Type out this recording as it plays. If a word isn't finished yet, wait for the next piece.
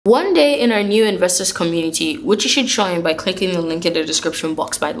One day in our new investors community, which you should join by clicking the link in the description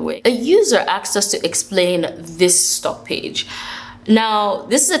box, by the way, a user asked us to explain this stock page. Now,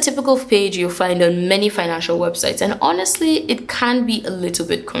 this is a typical page you'll find on many financial websites, and honestly, it can be a little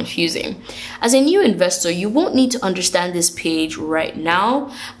bit confusing. As a new investor, you won't need to understand this page right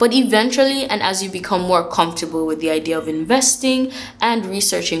now, but eventually, and as you become more comfortable with the idea of investing and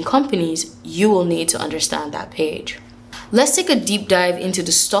researching companies, you will need to understand that page. Let's take a deep dive into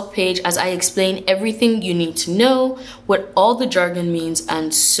the stock page as I explain everything you need to know, what all the jargon means,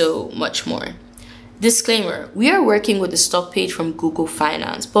 and so much more. Disclaimer, we are working with the stock page from Google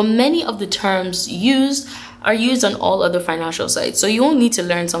Finance, but many of the terms used are used on all other financial sites, so you won't need to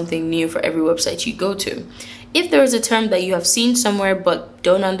learn something new for every website you go to. If there is a term that you have seen somewhere but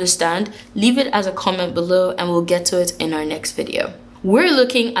don't understand, leave it as a comment below and we'll get to it in our next video. We're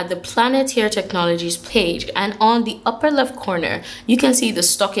looking at the Planeteer Technologies page, and on the upper left corner, you can see the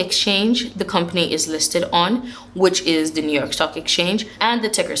stock exchange the company is listed on, which is the New York Stock Exchange, and the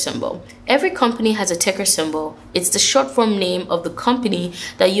ticker symbol. Every company has a ticker symbol. It's the short form name of the company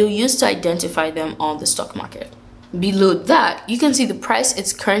that you'll use to identify them on the stock market. Below that, you can see the price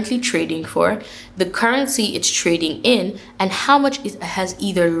it's currently trading for, the currency it's trading in, and how much it has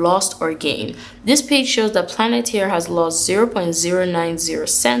either lost or gained. This page shows that Planeteer has lost 0.090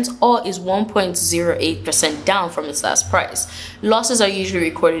 cents or is 1.08% down from its last price. Losses are usually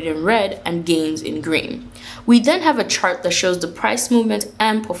recorded in red and gains in green. We then have a chart that shows the price movement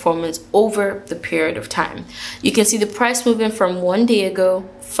and performance over the period of time. You can see the price movement from 1 day ago,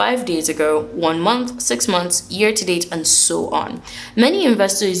 5 days ago, 1 month, 6 months, year to date, and so on. Many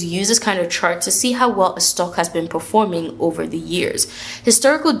investors use this kind of chart to see how well a stock has been performing over the years.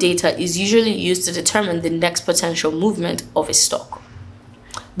 Historical data is usually used to determine the next potential movement of a stock.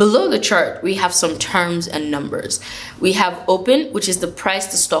 Below the chart, we have some terms and numbers. We have open, which is the price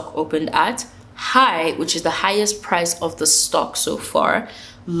the stock opened at, high, which is the highest price of the stock so far,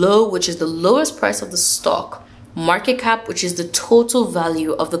 low, which is the lowest price of the stock, market cap, which is the total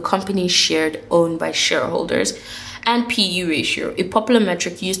value of the company's shares owned by shareholders, and PE ratio, a popular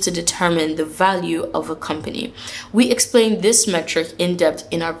metric used to determine the value of a company. We explained this metric in depth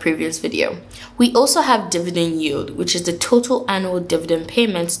in our previous video. We also have dividend yield, which is the total annual dividend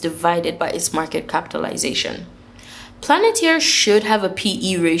payments divided by its market capitalization. Planeteer should have a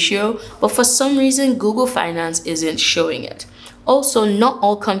PE ratio, but for some reason Google Finance isn't showing it. Also, not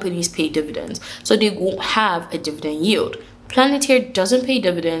all companies pay dividends, so they won't have a dividend yield. Planeteer doesn't pay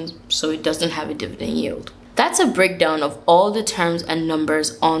dividends, so it doesn't have a dividend yield. That's a breakdown of all the terms and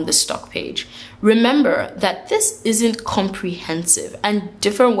numbers on the stock page. Remember that this isn't comprehensive and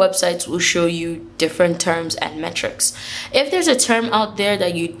different websites will show you different terms and metrics. If there's a term out there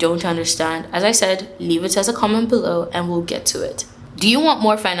that you don't understand, as I said, leave it as a comment below and we'll get to it. Do you want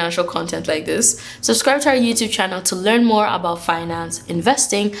more financial content like this? Subscribe to our YouTube channel to learn more about finance,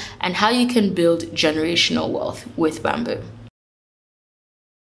 investing, and how you can build generational wealth with Bamboo.